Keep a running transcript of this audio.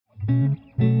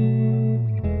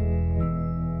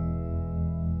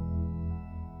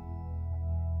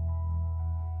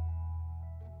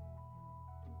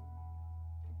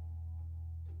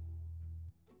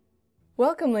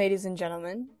Welcome, ladies and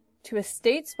gentlemen, to a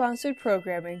state-sponsored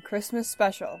programming Christmas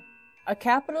special, A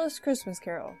Capitalist Christmas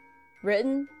Carol,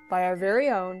 written by our very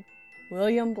own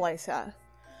William Blysath.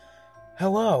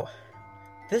 Hello.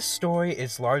 This story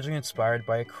is largely inspired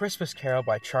by A Christmas Carol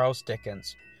by Charles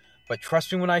Dickens, but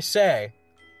trust me when I say,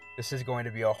 this is going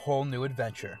to be a whole new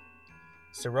adventure.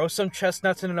 So roast some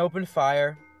chestnuts in an open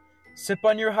fire, sip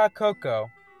on your hot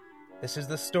cocoa. This is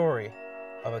the story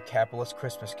of A Capitalist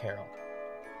Christmas Carol.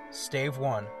 Stave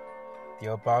 1. The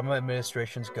Obama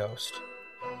Administration's Ghost.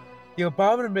 The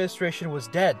Obama administration was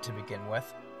dead to begin with.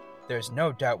 There's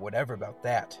no doubt whatever about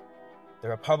that. The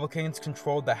Republicans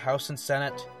controlled the House and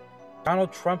Senate.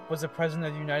 Donald Trump was the President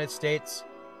of the United States.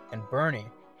 And Bernie,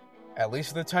 at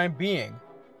least for the time being,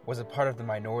 was a part of the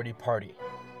minority party.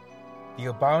 The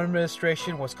Obama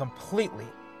administration was completely,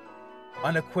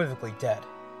 unequivocally dead.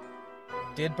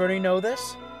 Did Bernie know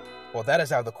this? Well, that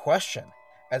is out of the question.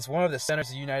 As one of the senators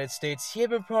of the United States, he had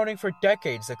been promoting for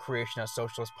decades the creation of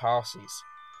socialist policies.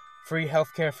 Free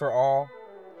healthcare for all,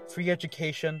 free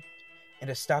education, and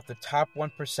to stop the top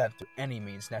 1% through any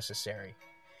means necessary.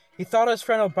 He thought his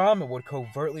friend Obama would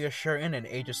covertly usher in an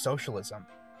age of socialism.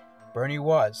 Bernie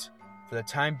was, for the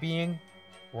time being,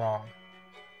 wrong.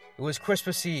 It was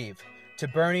Christmas Eve. To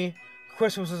Bernie,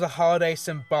 Christmas was a holiday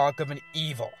symbolic of an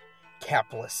evil,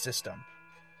 capitalist system.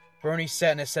 Bernie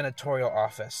sat in his senatorial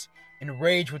office,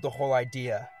 enraged with the whole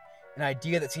idea, an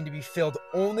idea that seemed to be filled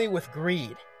only with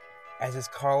greed, as his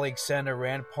colleague Senator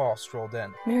Rand Paul strolled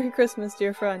in. Merry Christmas,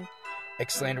 dear friend,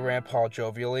 exclaimed Rand Paul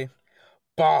jovially.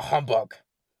 Bah humbug!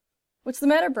 What's the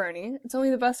matter, Bernie? It's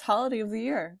only the best holiday of the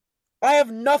year. I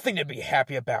have nothing to be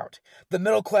happy about. The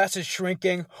middle class is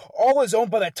shrinking, all is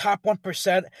owned by the top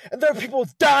 1%, and there are people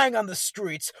dying on the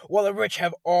streets, while the rich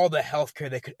have all the health care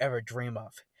they could ever dream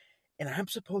of. And I'm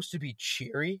supposed to be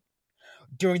cheery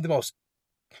during the most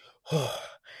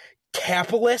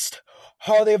capitalist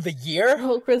holiday of the year?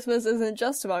 Well, Christmas isn't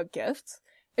just about gifts.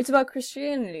 It's about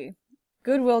Christianity,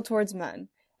 goodwill towards men,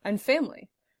 and family.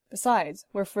 Besides,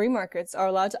 where free markets are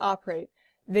allowed to operate,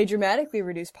 they dramatically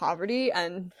reduce poverty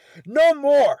and... No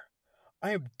more! I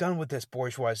am done with this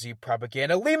bourgeoisie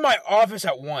propaganda. Leave my office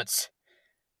at once!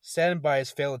 Saddened by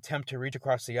his failed attempt to reach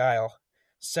across the aisle,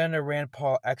 Senator Rand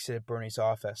Paul exited Bernie's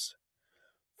office.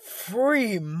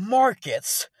 Free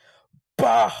markets?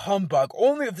 Bah humbug!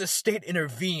 Only if the state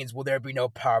intervenes will there be no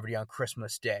poverty on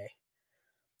Christmas Day.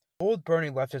 Old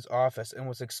Bernie left his office and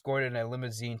was escorted in a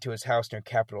limousine to his house near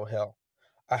Capitol Hill.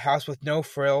 A house with no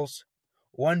frills,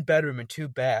 1 bedroom and 2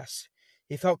 baths.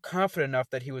 He felt confident enough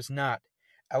that he was not,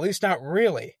 at least not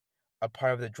really, a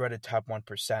part of the dreaded top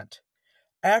 1%.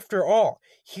 After all,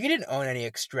 he didn't own any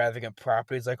extravagant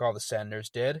properties like all the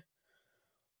senators did.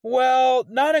 Well,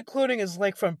 not including his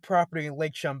lakefront property in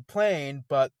Lake Champlain,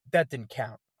 but that didn't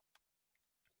count.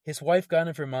 His wife gone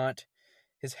in Vermont,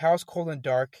 his house cold and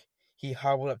dark, he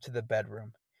hobbled up to the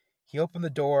bedroom. He opened the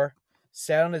door,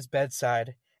 sat on his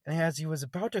bedside, and as he was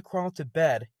about to crawl to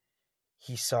bed,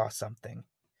 he saw something.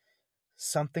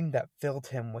 Something that filled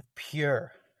him with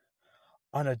pure,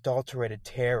 unadulterated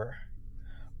terror.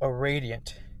 A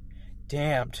radiant,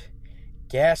 damned,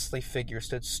 ghastly figure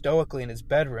stood stoically in his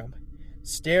bedroom,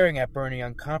 staring at Bernie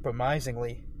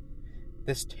uncompromisingly.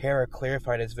 This terror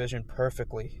clarified his vision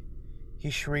perfectly. He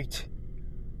shrieked,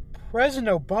 "President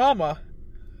Obama,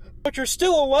 but you're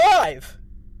still alive!"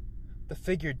 The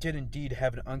figure did indeed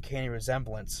have an uncanny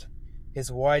resemblance.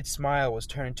 His wide smile was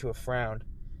turned into a frown.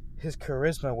 His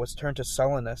charisma was turned to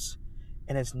sullenness,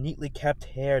 and his neatly kept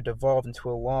hair devolved into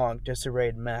a long,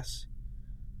 disarrayed mess.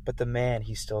 But the man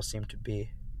he still seemed to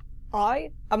be.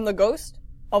 I am the ghost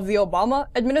of the Obama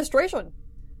administration.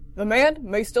 The man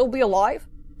may still be alive,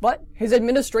 but his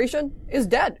administration is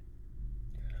dead.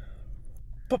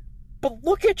 But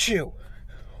look at you!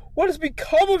 What has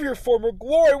become of your former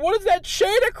glory? What is that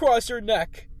chain across your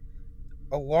neck?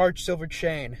 A large silver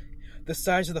chain, the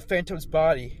size of the Phantom's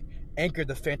body, anchored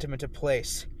the Phantom into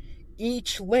place.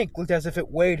 Each link looked as if it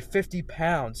weighed 50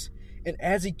 pounds, and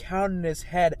as he counted in his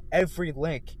head every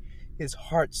link, his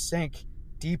heart sank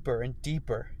deeper and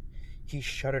deeper. He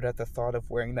shuddered at the thought of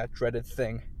wearing that dreaded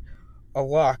thing. A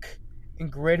lock,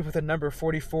 engraved with the number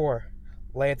 44,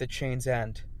 lay at the chain's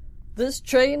end. This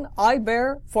chain I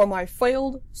bear for my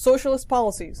failed socialist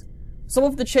policies. Some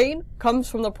of the chain comes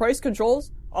from the price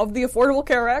controls of the Affordable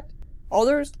Care Act,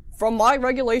 others from my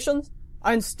regulations,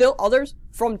 and still others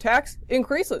from tax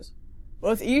increases.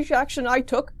 With each action I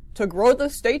took to grow the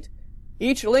state,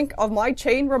 each link of my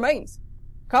chain remains.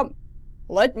 Come,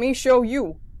 let me show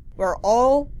you where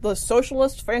all the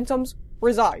socialist phantoms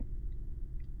reside.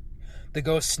 The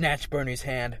ghost snatched Bernie's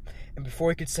hand, and before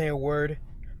he could say a word,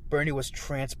 Bernie was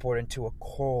transported into a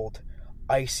cold,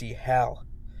 icy hell.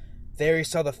 There he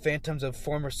saw the phantoms of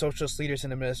former socialist leaders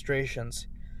and administrations.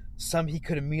 Some he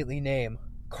could immediately name: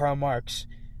 Karl Marx,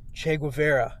 Che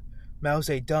Guevara, Mao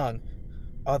Zedong.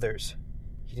 Others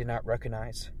he did not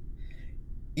recognize.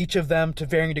 Each of them, to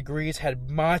varying degrees, had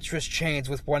monstrous chains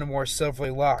with one or more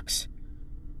silvery locks.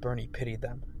 Bernie pitied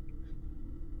them.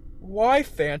 Why,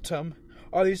 Phantom,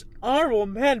 are these honorable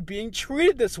men being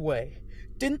treated this way?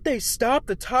 Didn't they stop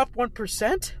the top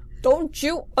 1%? Don't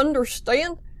you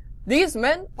understand? These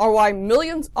men are why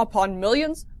millions upon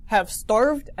millions have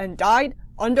starved and died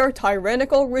under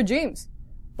tyrannical regimes.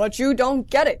 But you don't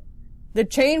get it. The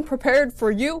chain prepared for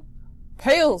you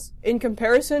pales in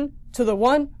comparison to the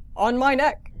one on my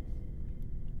neck.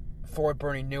 Before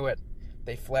Bernie knew it,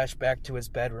 they flashed back to his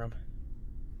bedroom.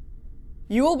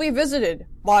 You will be visited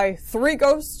by 3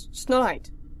 ghosts tonight.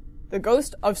 The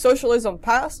ghost of socialism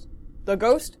past, the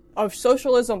ghost of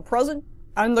socialism present,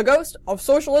 and the ghost of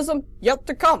socialism yet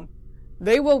to come.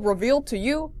 They will reveal to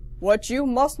you what you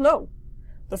must know.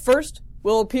 The first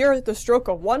will appear at the stroke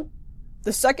of 1,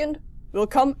 the second will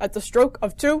come at the stroke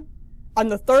of 2,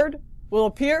 and the third will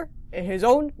appear in his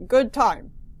own good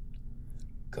time.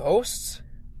 Ghosts?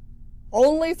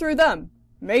 Only through them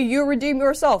may you redeem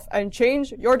yourself and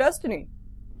change your destiny.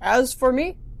 As for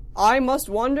me, I must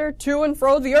wander to and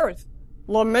fro the earth,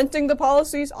 lamenting the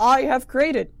policies I have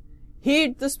created.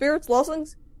 Heed the Spirit's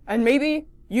lessons, and maybe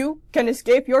you can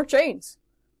escape your chains.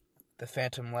 The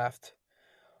Phantom laughed.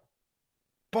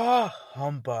 Bah,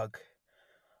 humbug.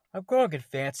 I'm growing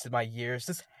advanced in my years.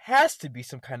 This has to be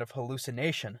some kind of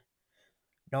hallucination.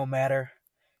 No matter.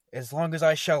 As long as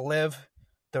I shall live,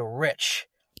 the rich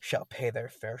shall pay their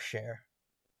fair share.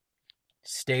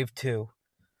 Stave 2.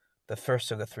 The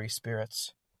first of the 3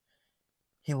 spirits.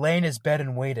 He lay in his bed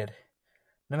and waited.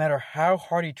 No matter how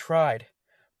hard he tried,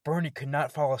 Bernie could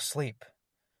not fall asleep.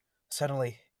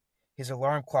 Suddenly, his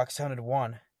alarm clock sounded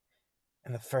 1,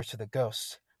 and the first of the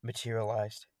ghosts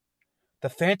materialized. The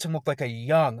Phantom looked like a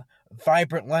young,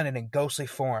 vibrant Lenin in ghostly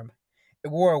form. It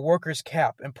wore a worker's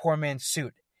cap and poor man's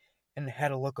suit, and it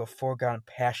had a look of foregone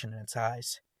passion in its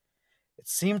eyes. It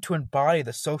seemed to embody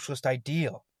the socialist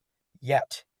ideal,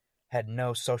 yet had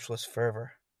no socialist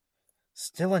fervor.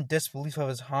 Still in disbelief of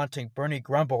his haunting, Bernie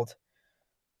grumbled,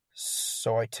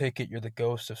 So I take it you're the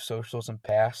ghost of socialism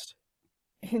past?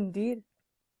 Indeed.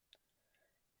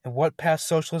 And what past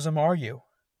socialism are you?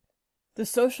 The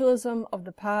socialism of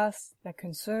the past that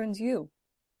concerns you.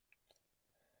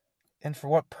 And for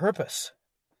what purpose?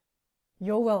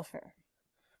 Your welfare.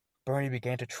 Bernie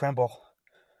began to tremble.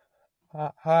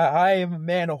 I am a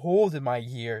man old in my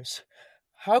years.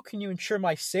 How can you ensure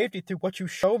my safety through what you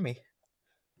show me?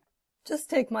 Just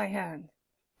take my hand,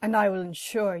 and I will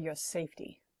ensure your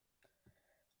safety.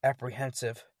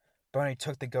 Apprehensive, Bernie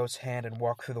took the ghost's hand and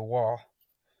walked through the wall.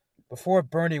 Before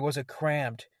Bernie was a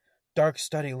crammed, dark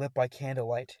study lit by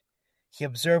candlelight. He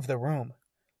observed the room.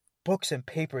 Books and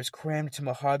papers crammed into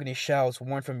mahogany shelves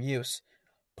worn from use,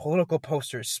 political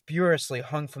posters spuriously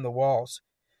hung from the walls,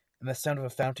 and the sound of a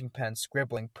fountain pen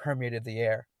scribbling permeated the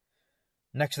air.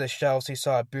 Next to the shelves he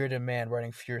saw a bearded man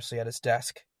writing furiously at his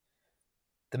desk.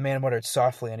 The man muttered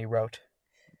softly and he wrote,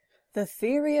 The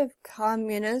theory of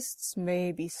communists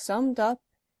may be summed up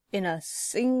in a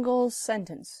single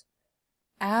sentence.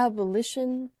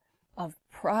 Abolition of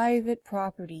private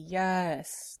property.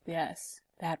 Yes,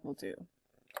 that will do.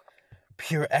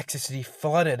 Pure ecstasy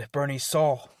flooded Bernie's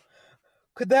soul.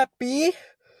 Could that be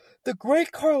the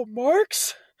great Karl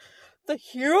Marx? The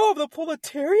hero of the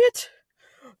proletariat?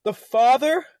 The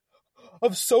father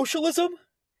of socialism?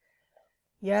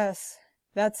 Yes,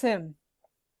 that's him.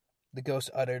 The ghost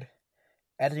uttered,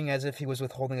 adding as if he was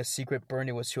withholding a secret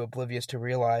Bernie was too oblivious to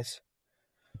realize.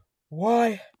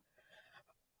 Why,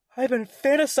 I've been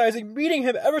fantasizing meeting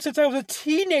him ever since I was a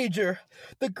teenager.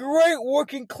 The great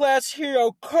working-class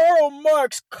hero, Karl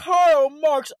Marx! Karl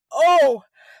Marx! Oh,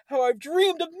 how I've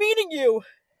dreamed of meeting you!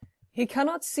 He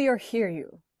cannot see or hear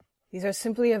you. These are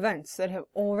simply events that have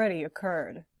already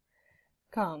occurred.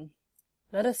 Come,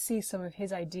 let us see some of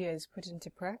his ideas put into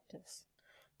practice.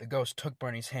 The ghost took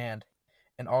Bernie's hand,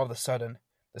 and all of a sudden,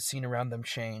 the scene around them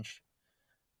changed.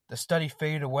 The study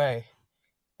faded away,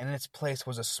 and in its place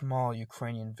was a small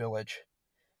Ukrainian village.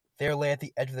 There lay at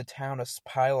the edge of the town a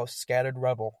pile of scattered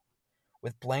rubble,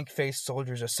 with blank-faced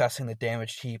soldiers assessing the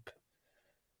damaged heap.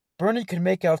 Bernie could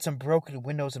make out some broken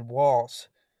windows and walls,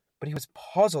 but he was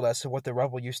puzzled as to what the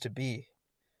rubble used to be.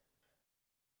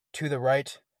 To the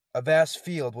right, a vast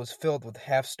field was filled with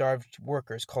half-starved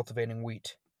workers cultivating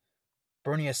wheat.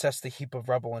 Bernie assessed the heap of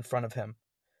rubble in front of him.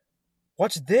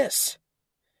 What's this?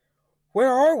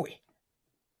 Where are we?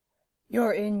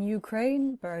 You're in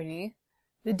Ukraine, Bernie,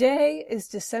 The day is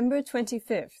December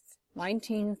 25th,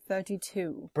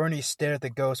 1932. Bernie stared at the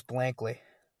ghost blankly.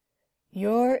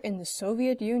 You're in the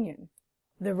Soviet Union.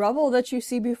 The rubble that you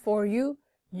see before you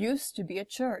used to be a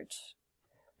church.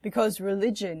 Because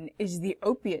religion is the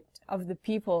opiate of the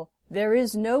people, there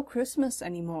is no Christmas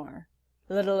anymore,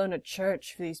 let alone a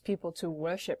church for these people to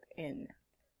worship in.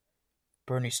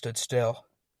 Bernie stood still.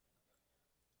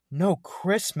 No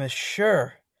Christmas,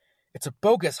 sure. It's a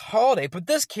bogus holiday, but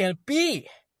this can't be.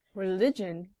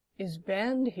 Religion is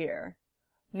banned here.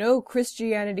 No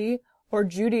Christianity or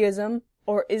Judaism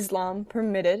or Islam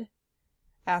permitted.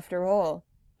 After all,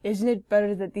 isn't it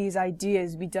better that these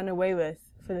ideas be done away with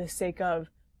for the sake of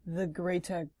the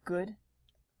greater good?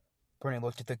 Bernie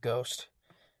looked at the ghost,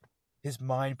 his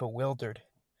mind bewildered.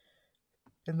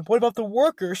 And what about the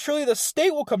workers? Surely the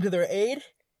state will come to their aid.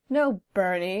 No,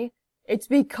 Bernie. It's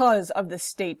because of the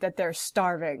state that they're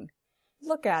starving.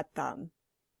 Look at them.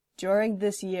 During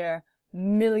this year,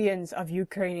 millions of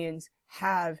Ukrainians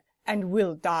have and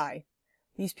will die.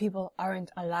 These people aren't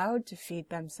allowed to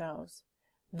feed themselves.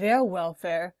 Their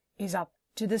welfare is up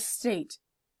to the state,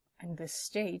 and the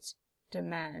state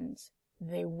demands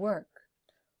they work.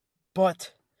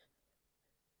 But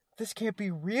this can't be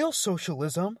real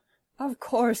socialism. Of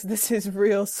course this is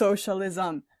real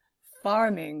socialism.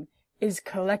 Farming is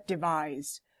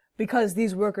collectivized. Because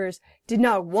these workers did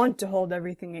not want to hold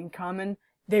everything in common,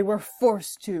 they were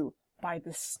forced to by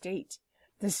the state.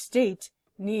 The state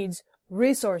needs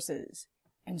resources,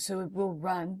 and so it will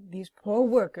run these poor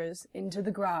workers into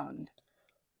the ground.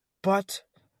 But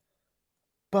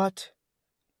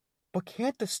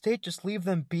can't the state just leave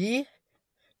them be?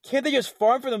 Can't they just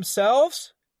farm for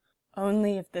themselves?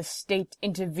 Only if the state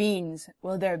intervenes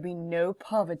will there be no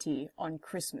poverty on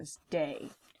Christmas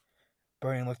Day.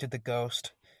 Bernie looked at the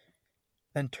ghost,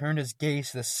 then turned his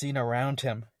gaze to the scene around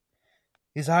him.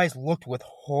 His eyes looked with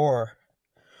horror,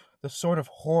 the sort of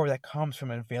horror that comes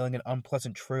from unveiling an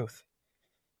unpleasant truth.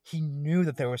 He knew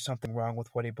that there was something wrong with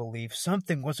what he believed.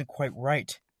 Something wasn't quite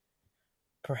right.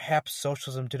 Perhaps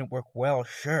socialism didn't work well,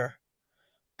 sure.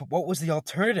 But what was the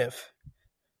alternative?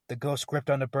 The ghost gripped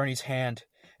onto Bernie's hand,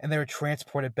 and they were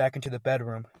transported back into the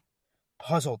bedroom.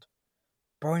 Puzzled,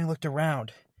 Bernie looked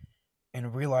around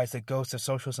and realized the ghost of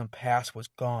socialism past was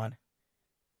gone.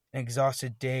 An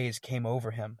exhausted daze came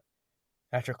over him.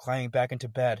 After climbing back into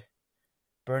bed,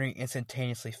 Bernie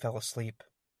instantaneously fell asleep.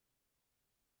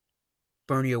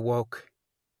 Bernie awoke.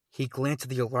 He glanced at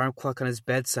the alarm clock on his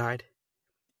bedside.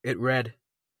 It read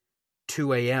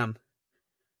 2 a.m.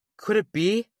 Could it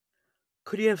be?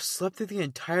 Could he have slept through the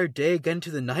entire day again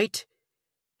into the night?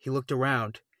 He looked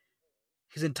around.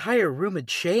 His entire room had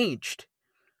changed.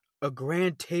 A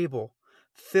grand table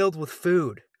filled with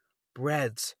food,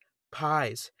 breads,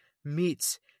 pies,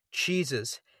 meats,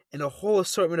 cheeses, and a whole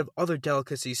assortment of other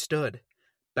delicacies stood,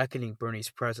 beckoning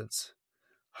Bernie's presence.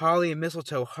 Holly and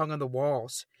mistletoe hung on the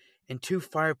walls, and 2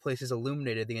 fireplaces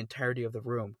illuminated the entirety of the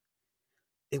room.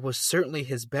 It was certainly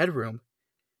his bedroom.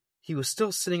 He was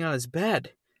still sitting on his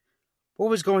bed.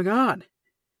 What was going on?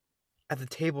 At the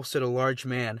table stood a large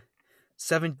man,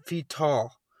 7 feet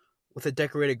tall, with a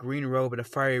decorated green robe and a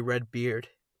fiery red beard.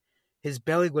 His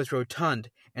belly was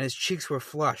rotund, and his cheeks were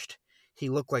flushed. He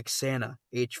looked like Santa,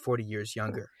 aged 40 years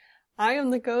younger. I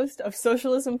am the ghost of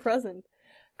socialism present.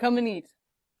 Come and eat.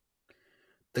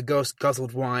 The ghost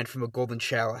guzzled wine from a golden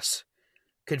chalice.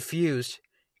 Confused,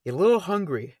 yet a little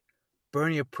hungry,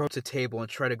 Bernie approached the table and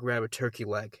tried to grab a turkey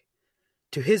leg.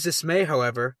 To his dismay,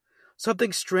 however,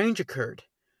 something strange occurred.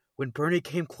 When Bernie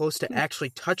came close to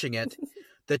actually touching it,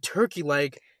 the turkey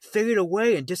leg faded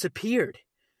away and disappeared.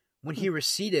 When he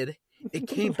receded, it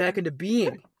came back into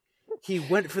being. He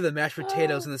went for the mashed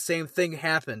potatoes and the same thing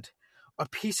happened. A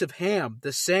piece of ham,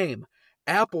 the same.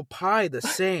 Apple pie, the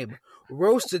same.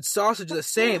 Roasted sausage, the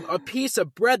same. A piece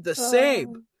of bread, the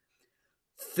same.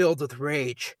 Filled with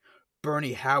rage,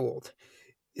 Bernie howled.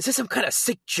 Is this some kind of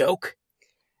sick joke?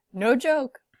 No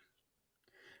joke.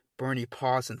 Bernie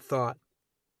paused and thought.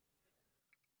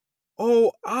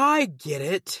 Oh, I get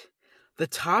it. The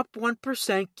top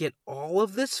 1% get all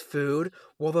of this food,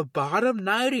 while the bottom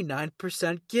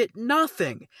 99% get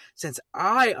nothing. Since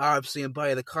I obviously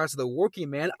embody the cause of the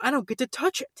working man, I don't get to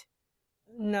touch it.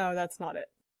 No, that's not it.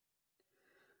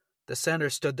 The senator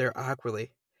stood there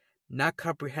awkwardly, not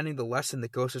comprehending the lesson the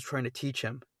ghost was trying to teach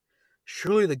him.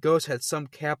 Surely the ghost had some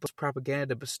capitalist propaganda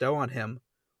to bestow on him.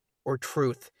 Or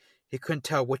truth. He couldn't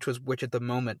tell which was which at the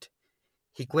moment.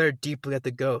 He glared deeply at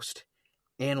the ghost,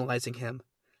 analyzing him,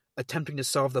 attempting to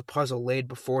solve the puzzle laid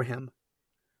before him.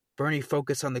 Bernie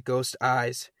focused on the ghost's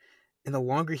eyes, and the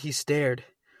longer he stared,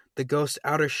 the ghost's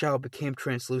outer shell became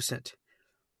translucent.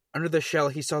 Under the shell,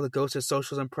 he saw the ghost of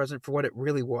socialism present for what it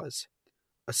really was.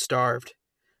 A starved,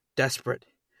 desperate,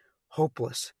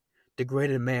 hopeless,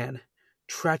 degraded man,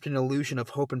 trapped in an illusion of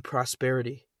hope and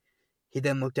prosperity. He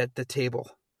then looked at the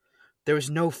table. There was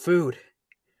no food.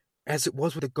 As it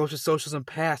was with the ghost of socialism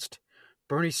past,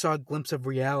 Bernie saw a glimpse of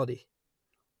reality.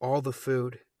 All the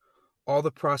food, all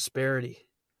the prosperity,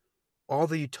 all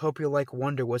the utopia-like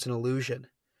wonder was an illusion,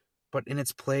 but in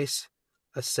its place,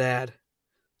 a sad,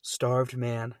 starved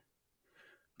man.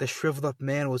 The shriveled-up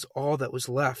man was all that was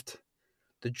left.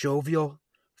 The jovial,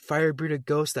 fire-breathing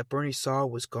ghost that Bernie saw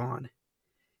was gone.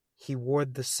 He wore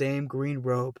the same green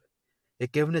robe,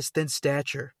 yet given his thin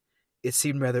stature, it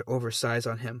seemed rather oversized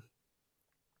on him.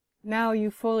 Now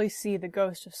you fully see the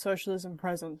ghost of socialism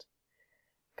present.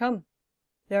 Come,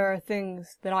 there are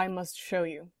things that I must show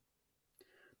you.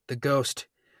 The ghost,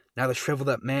 now the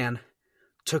shriveled-up man,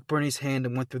 took Bernie's hand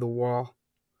and went through the wall.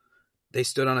 They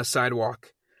stood on a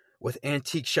sidewalk, with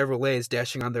antique Chevrolets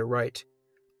dashing on their right.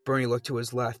 Bernie looked to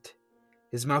his left,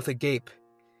 his mouth agape.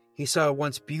 He saw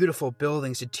once beautiful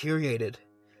buildings deteriorated,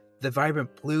 the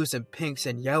vibrant blues and pinks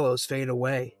and yellows fade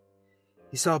away.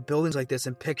 He saw buildings like this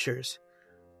in pictures,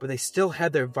 but they still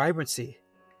had their vibrancy.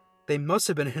 They must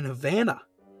have been in Havana.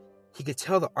 He could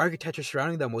tell the architecture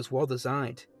surrounding them was well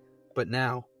designed, but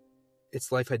now,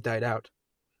 its life had died out.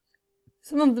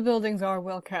 Some of the buildings are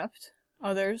well kept,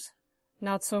 others,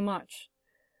 not so much.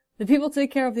 The people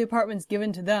take care of the apartments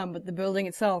given to them, but the building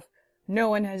itself, no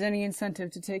one has any incentive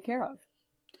to take care of.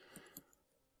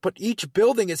 But each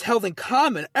building is held in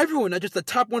common, everyone, not just the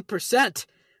top 1%,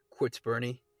 quits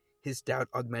Bernie, his doubt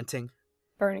augmenting.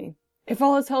 Bernie, if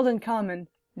all is held in common,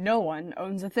 no one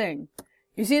owns a thing.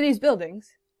 You see these buildings?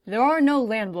 There are no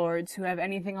landlords who have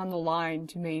anything on the line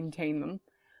to maintain them.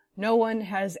 No one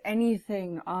has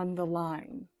anything on the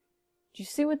line. Do you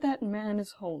see what that man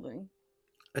is holding?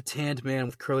 A tanned man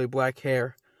with curly black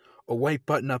hair, a white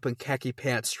button-up and khaki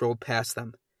pants strolled past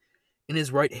them. In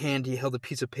his right hand he held a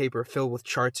piece of paper filled with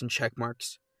charts and check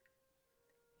marks.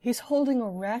 He's holding a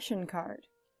ration card.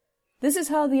 This is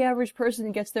how the average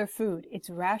person gets their food. It's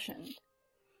rationed.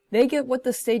 They get what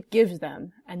the state gives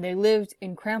them, and they lived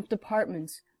in cramped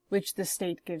apartments, which the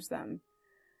state gives them.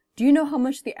 Do you know how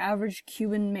much the average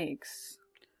Cuban makes?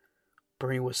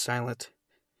 Bernie was silent.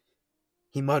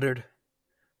 He muttered,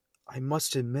 I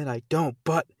must admit I don't,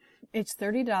 but... It's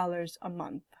 $30 a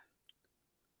month.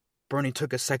 Bernie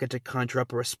took a second to conjure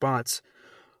up a response.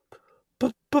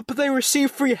 But they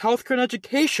receive free healthcare and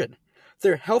education.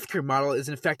 Their healthcare model is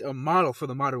in fact a model for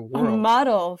the modern world. A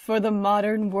model for the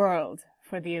modern world.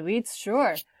 For the elites,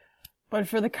 sure. But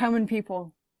for the common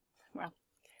people, well,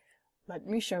 let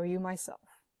me show you myself.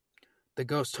 The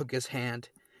ghost took his hand,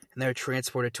 and they were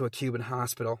transported to a Cuban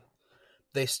hospital.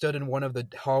 They stood in one of the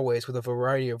hallways with a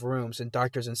variety of rooms and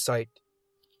doctors in sight.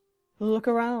 Look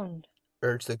around,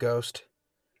 urged the ghost.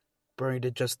 Bernie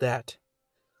did just that.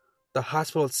 The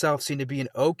hospital itself seemed to be in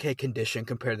okay condition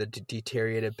compared to the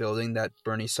deteriorated building that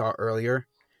Bernie saw earlier.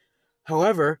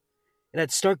 However, it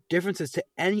had stark differences to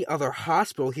any other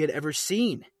hospital he had ever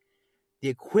seen. The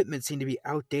equipment seemed to be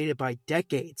outdated by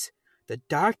decades. The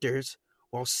doctors,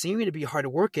 while seeming to be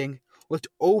hardworking, looked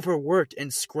overworked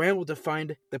and scrambled to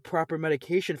find the proper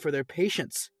medication for their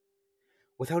patients.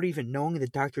 Without even knowing the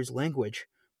doctor's language,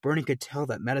 Bernie could tell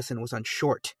that medicine was on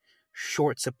short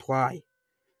supply.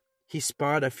 He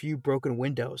spotted a few broken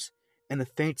windows, and the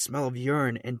faint smell of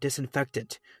urine and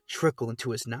disinfectant trickled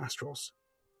into his nostrils.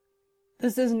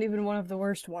 This isn't even one of the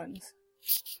worst ones.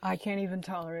 I can't even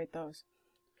tolerate those.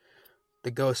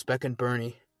 The ghost beckoned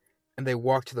Bernie, and they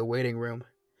walked to the waiting room.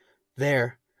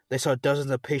 There, they saw dozens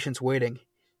of patients waiting,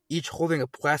 each holding a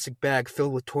plastic bag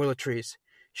filled with toiletries,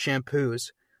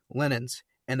 shampoos, linens,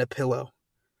 and a pillow.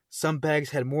 Some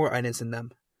bags had more items in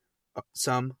them,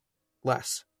 some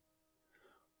less.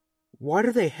 Why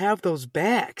do they have those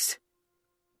bags?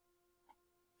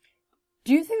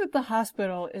 Do you think that the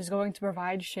hospital is going to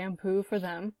provide shampoo for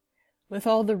them, with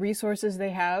all the resources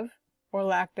they have, or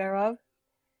lack thereof?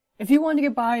 If you want to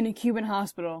get by in a Cuban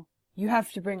hospital, you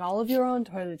have to bring all of your own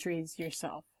toiletries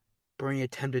yourself. Bernie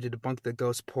attempted to debunk the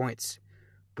ghost's points,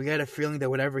 but he had a feeling that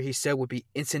whatever he said would be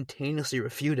instantaneously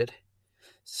refuted.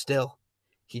 Still,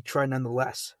 he tried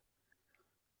nonetheless.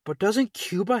 But doesn't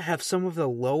Cuba have some of the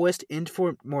lowest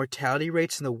infant mortality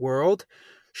rates in the world?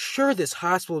 Sure, this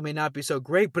hospital may not be so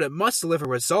great, but it must deliver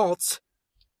results.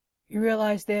 You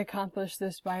realize they accomplished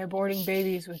this by aborting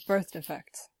babies with birth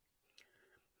defects.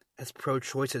 As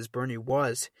pro-choice as Bernie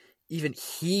was, even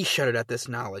he shuddered at this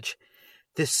knowledge.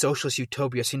 This socialist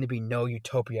utopia seemed to be no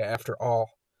utopia after all.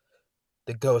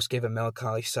 The ghost gave a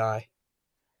melancholy sigh.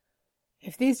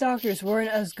 If these doctors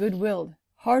weren't as good-willed,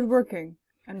 hard-working,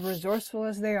 and resourceful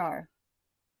as they are,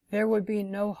 there would be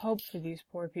no hope for these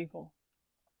poor people.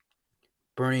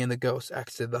 Bernie and the ghost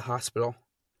exited the hospital.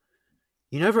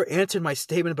 You never answered my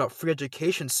statement about free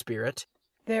education, Spirit.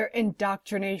 They're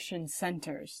indoctrination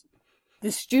centers.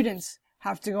 The students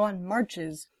have to go on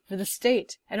marches for the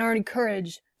state and are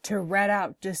encouraged to rat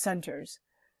out dissenters.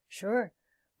 Sure,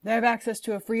 they have access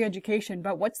to a free education,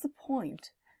 but what's the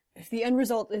point if the end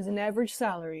result is an average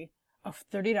salary of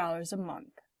 $30 a month?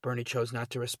 Bernie chose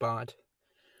not to respond.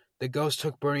 The ghost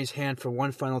took Bernie's hand for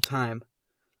one final time.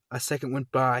 A second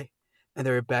went by, and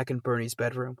they were back in Bernie's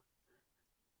bedroom.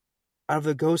 Out of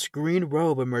the ghost's green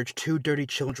robe emerged two dirty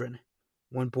children,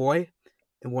 one boy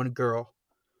and one girl.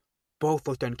 Both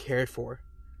looked uncared for.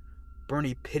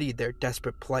 Bernie pitied their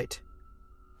desperate plight.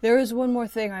 There is one more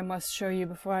thing I must show you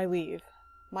before I leave.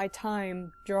 My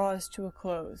time draws to a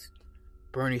close.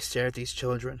 Bernie stared at these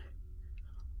children.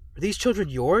 Are these children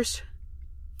yours?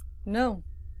 No,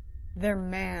 they're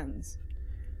man's.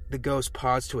 The ghost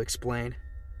paused to explain.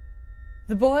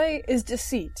 The boy is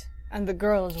deceit, and the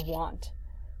girl is want.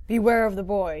 Beware of the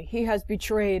boy. He has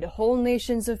betrayed whole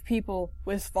nations of people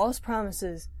with false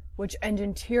promises, which end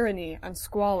in tyranny and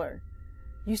squalor.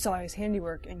 You saw his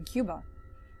handiwork in Cuba.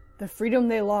 The freedom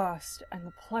they lost, and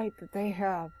the plight that they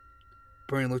have.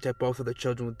 Bernie looked at both of the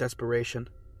children with desperation.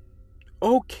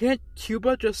 Oh, can't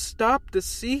Cuba just stop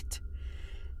deceit?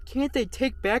 Can't they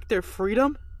take back their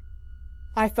freedom?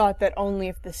 I thought that only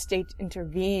if the state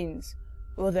intervenes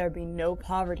will there be no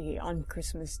poverty on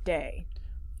Christmas Day.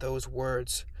 Those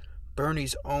words,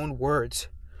 Bernie's own words,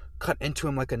 cut into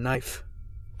him like a knife.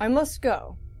 I must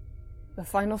go. The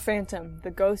final phantom,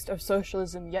 the ghost of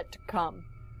socialism yet to come,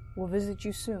 will visit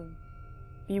you soon.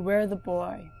 Beware the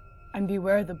boy, and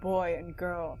beware the boy and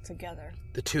girl together.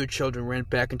 The two children ran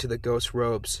back into the ghost's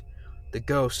robes. The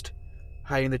ghost,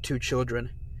 hiding the two children,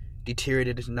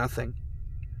 deteriorated into nothing.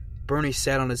 Bernie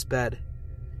sat on his bed.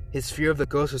 His fear of the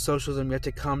ghost of socialism yet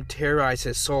to come terrorized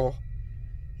his soul.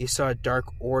 He saw a dark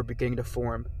orb beginning to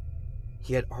form.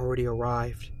 He had already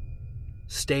arrived.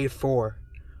 Stage 4,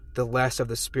 the last of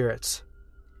the spirits.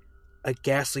 A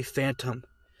ghastly phantom,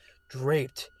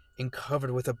 draped and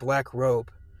covered with a black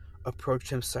robe,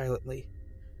 approached him silently.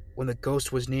 When the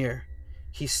ghost was near,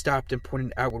 he stopped and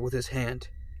pointed outward with his hand.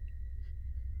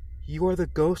 You are the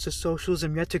ghost of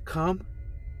socialism yet to come?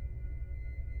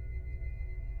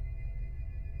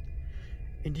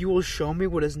 And you will show me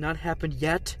what has not happened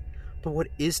yet, but what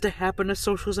is to happen as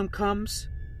socialism comes?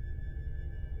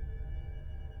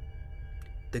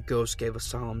 The ghost gave a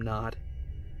solemn nod.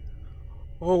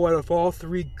 Oh, out of all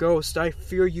three ghosts, I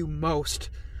fear you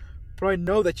most. But I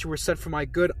know that you were sent for my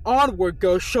good. Onward,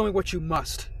 ghost, show me what you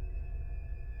must.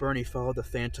 Bernie followed the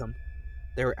phantom.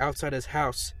 They were outside his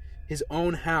house, his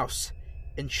own house,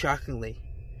 and shockingly,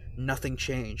 nothing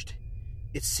changed.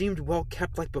 It seemed well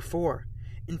kept like before.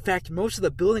 In fact, most of the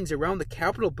buildings around the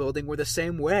Capitol building were the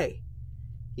same way.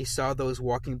 He saw those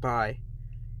walking by.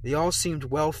 They all seemed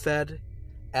well-fed,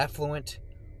 affluent,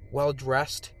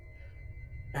 well-dressed.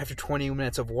 After 20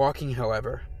 minutes of walking,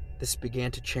 however, this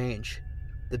began to change.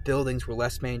 The buildings were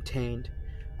less maintained.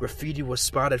 Graffiti was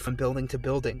spotted from building to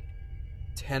building.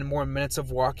 10 more minutes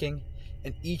of walking,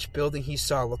 and each building he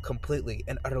saw looked completely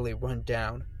and utterly run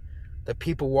down. The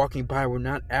people walking by were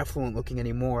not affluent-looking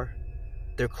anymore.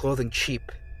 Their clothing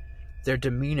cheap, their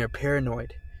demeanor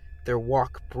paranoid, their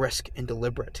walk brisk and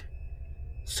deliberate.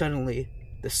 Suddenly,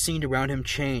 the scene around him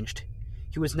changed.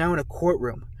 He was now in a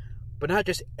courtroom, but not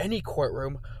just any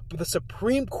courtroom, but the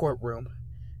Supreme Courtroom.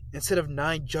 Instead of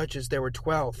 9 judges, there were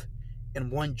 12,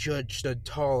 and one judge stood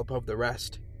tall above the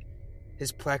rest.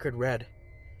 His placard read,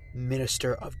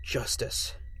 Minister of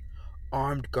Justice.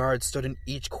 Armed guards stood in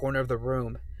each corner of the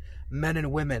room, men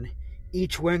and women,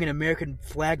 each wearing an American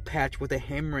flag patch with a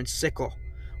hammer and sickle,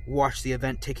 watched the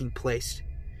event taking place.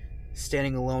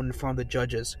 Standing alone in front of the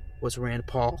judges was Rand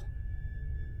Paul.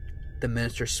 The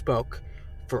minister spoke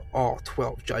for all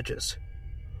 12 judges.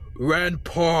 Rand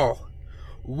Paul,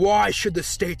 why should the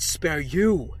state spare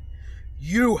you?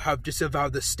 You have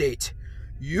disavowed the state.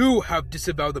 You have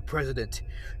disavowed the president.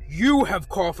 You have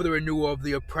called for the renewal of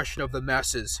the oppression of the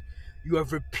masses. You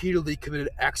have repeatedly committed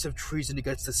acts of treason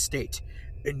against the state.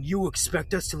 And you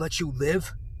expect us to let you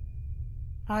live?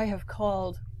 I have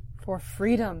called for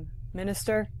freedom,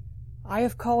 Minister. I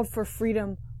have called for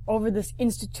freedom over this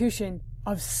institution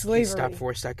of slavery. He stopped for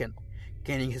a second,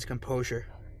 gaining his composure.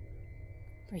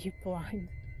 Are you blind?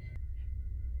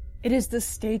 It is the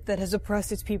state that has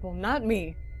oppressed its people, not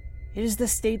me. It is the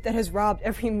state that has robbed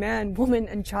every man, woman,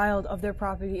 and child of their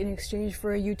property in exchange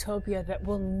for a utopia that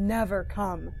will never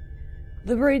come.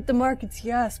 Liberate the markets,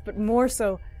 yes, but more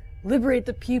so, Liberate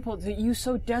the people that you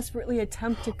so desperately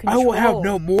attempt to I control. will have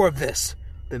no more of this,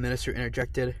 the minister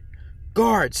interjected.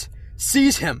 Guards,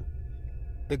 seize him!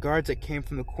 The guards that came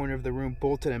from the corner of the room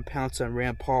bolted and pounced on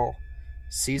Rand Paul,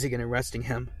 seizing and arresting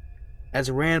him. As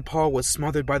Rand Paul was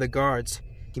smothered by the guards,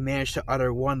 he managed to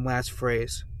utter one last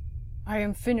phrase. I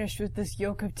am finished with this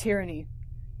yoke of tyranny.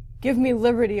 Give me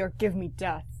liberty or give me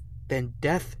death. Then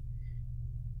death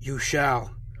you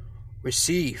shall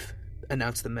receive,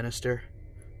 announced the minister.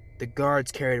 The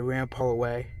guards carried Rand Paul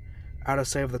away, out of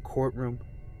sight of the courtroom.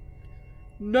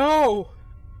 No!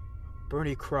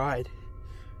 Bernie cried.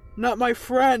 Not my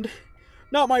friend!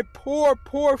 Not my poor,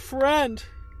 poor friend!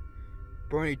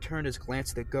 Bernie turned his glance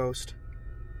to the ghost.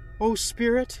 Oh,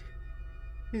 spirit,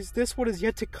 is this what is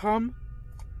yet to come?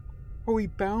 Are we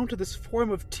bound to this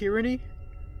form of tyranny?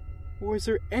 Or is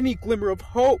there any glimmer of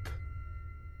hope?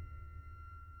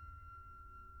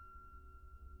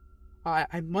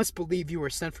 I must believe you were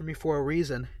sent for me for a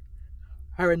reason.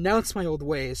 I renounce my old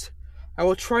ways. I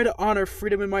will try to honor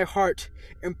freedom in my heart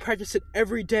and practice it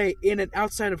every day in and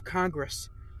outside of Congress.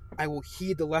 I will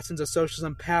heed the lessons of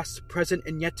socialism past, present,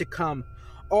 and yet to come.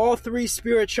 All three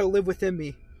spirits shall live within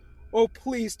me. Oh,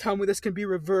 please tell me this can be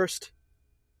reversed.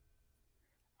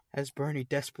 As Bernie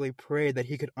desperately prayed that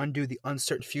he could undo the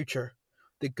uncertain future,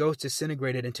 the ghost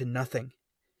disintegrated into nothing.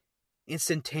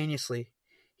 Instantaneously,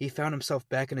 he found himself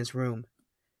back in his room.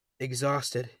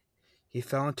 Exhausted, he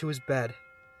fell into his bed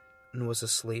and was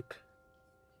asleep.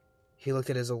 He looked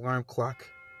at his alarm clock.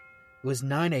 It was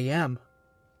 9 a.m.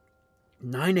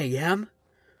 9 a.m.?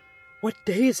 What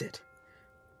day is it?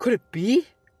 Could it be?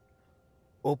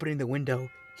 Opening the window,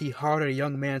 he hollered at a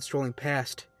young man strolling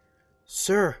past.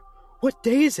 Sir, what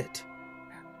day is it?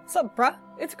 Sup, bruh?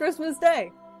 It's Christmas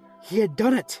Day. He had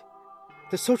done it.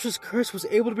 The socialist curse was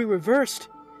able to be reversed.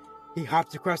 He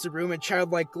hopped across the room in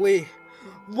childlike glee.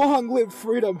 Long live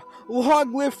freedom!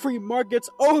 Long live free markets!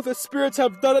 Oh, the spirits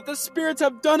have done it! The spirits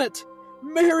have done it!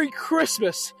 Merry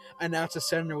Christmas! Announced the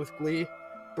senator with glee.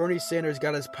 Bernie Sanders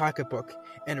got his pocketbook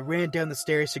and ran down the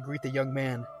stairs to greet the young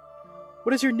man.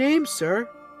 What is your name, sir?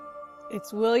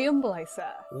 It's William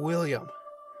Blyseth. William.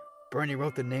 Bernie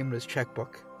wrote the name in his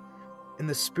checkbook. In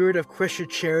the spirit of Christian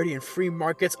charity and free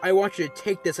markets, I want you to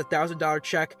take this $1,000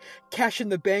 check, cash in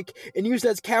the bank, and use it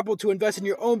as capital to invest in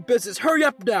your own business. Hurry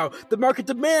up now! The market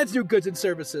demands new goods and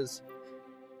services.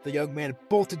 The young man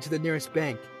bolted to the nearest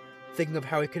bank, thinking of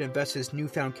how he could invest his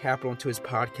newfound capital into his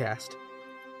podcast.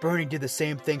 Bernie did the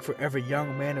same thing for every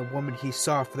young man and woman he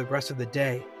saw for the rest of the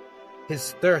day.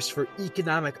 His thirst for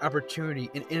economic opportunity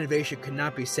and innovation could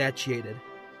not be satiated.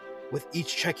 With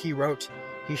each check he wrote,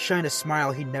 he shined a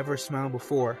smile he'd never smiled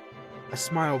before, a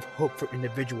smile of hope for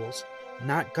individuals,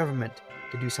 not government,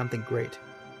 to do something great.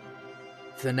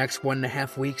 For the next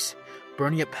 1.5 weeks,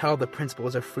 Bernie upheld the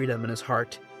principles of freedom in his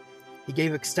heart. He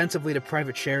gave extensively to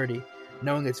private charity,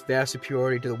 knowing its vast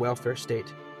superiority to the welfare state.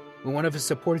 When one of his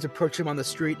supporters approached him on the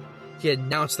street, he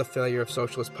announced the failure of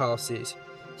socialist policies.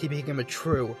 He became a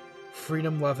true,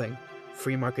 freedom-loving,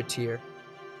 free marketeer.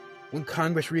 When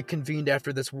Congress reconvened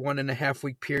after this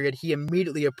 1.5-week period, he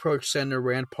immediately approached Senator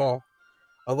Rand Paul.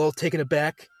 A little taken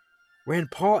aback, Rand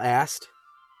Paul asked,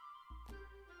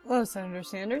 Hello, Senator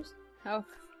Sanders. How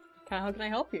can I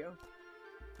help you?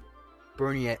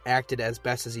 Bernie acted as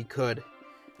best as he could.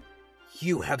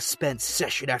 You have spent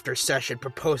session after session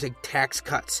proposing tax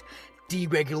cuts,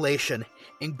 deregulation,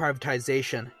 and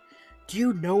privatization. Do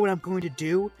you know what I'm going to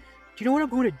do? Do you know what I'm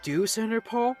going to do, Senator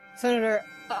Paul? Senator,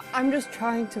 I'm just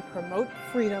trying to promote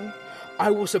freedom.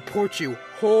 I will support you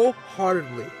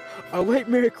wholeheartedly. A late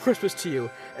Merry Christmas to you,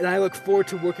 and I look forward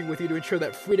to working with you to ensure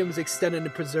that freedom is extended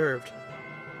and preserved.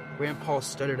 Rand Paul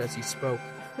stuttered as he spoke.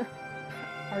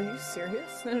 Are you serious,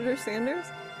 Senator Sanders?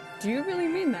 Do you really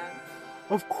mean that?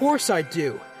 Of course I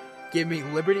do. Give me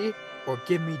liberty or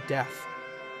give me death.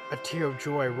 A tear of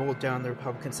joy rolled down the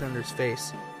Republican senator's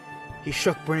face. He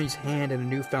shook Bernie's hand in a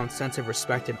newfound sense of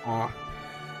respect and awe.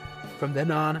 From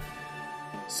then on,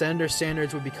 Senator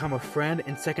Sanders would become a friend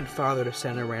and second father to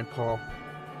Senator Rand Paul.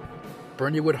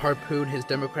 Bernie would harpoon his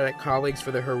Democratic colleagues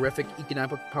for their horrific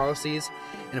economic policies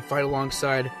and fight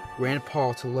alongside Rand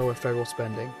Paul to lower federal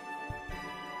spending.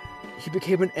 He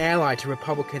became an ally to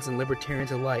Republicans and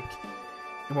Libertarians alike,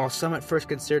 and while some at first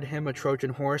considered him a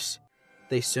Trojan horse,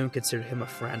 they soon considered him a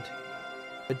friend.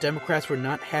 The Democrats were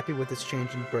not happy with this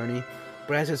change in Bernie,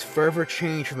 but as his fervor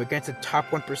changed from against the top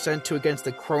 1% to against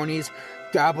the cronies,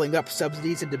 gobbling up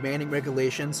subsidies and demanding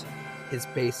regulations, his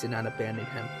base did not abandon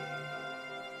him.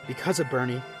 Because of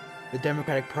Bernie, the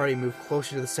Democratic Party moved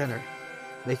closer to the center,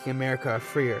 making America a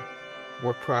freer,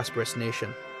 more prosperous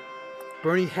nation.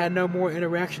 Bernie had no more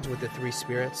interactions with the three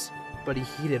spirits. but he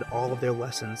heeded all of their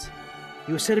lessons.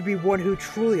 He was said to be one who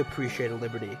truly appreciated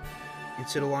liberty, and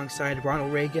stood alongside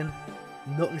Ronald Reagan,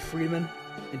 Milton Friedman,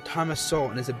 and Thomas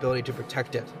Sowell in his ability to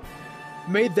protect it.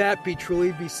 May that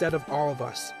truly be said of all of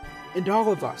us, and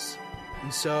all of us.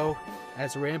 And so,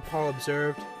 as Rand Paul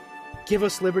observed, give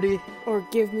us liberty, or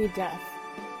give me death.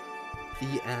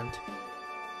 The end.